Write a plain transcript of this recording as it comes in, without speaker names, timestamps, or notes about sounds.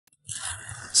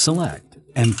Select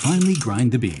and finely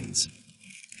grind the beans.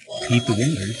 Heat the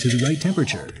water to the right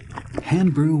temperature.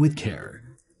 Hand brew with care.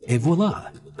 Et voila!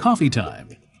 Coffee time!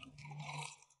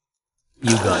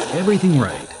 You got everything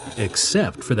right,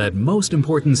 except for that most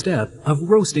important step of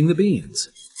roasting the beans.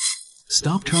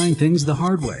 Stop trying things the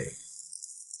hard way.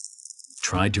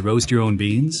 Tried to roast your own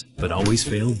beans, but always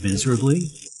failed miserably?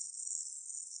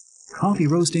 Coffee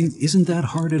roasting isn't that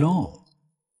hard at all.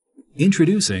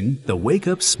 Introducing the Wake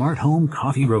Up Smart Home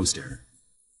Coffee Roaster.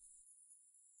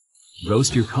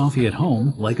 Roast your coffee at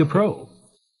home like a pro.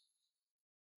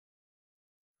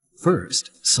 First,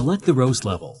 select the roast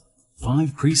level.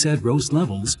 5 preset roast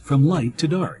levels from light to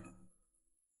dark.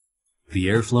 The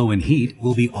airflow and heat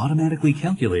will be automatically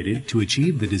calculated to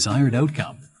achieve the desired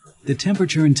outcome. The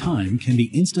temperature and time can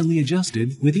be instantly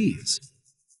adjusted with ease.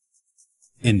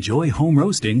 Enjoy home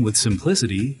roasting with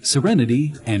simplicity,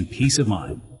 serenity, and peace of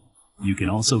mind. You can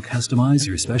also customize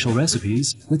your special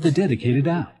recipes with the dedicated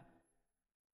app.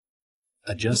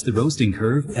 Adjust the roasting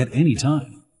curve at any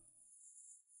time.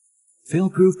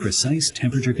 Fail-proof precise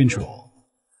temperature control,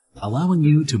 allowing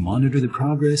you to monitor the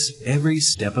progress every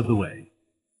step of the way.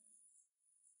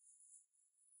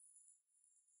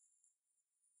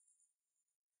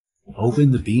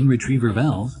 Open the bean retriever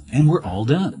valve and we're all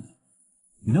done.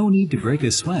 No need to break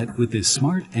a sweat with this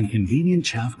smart and convenient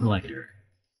chaff collector.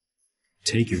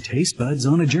 Take your taste buds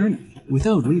on a journey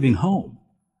without leaving home.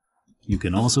 You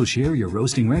can also share your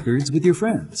roasting records with your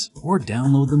friends or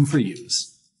download them for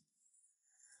use.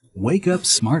 Wake Up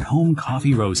Smart Home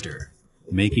Coffee Roaster,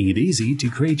 making it easy to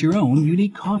create your own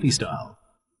unique coffee style.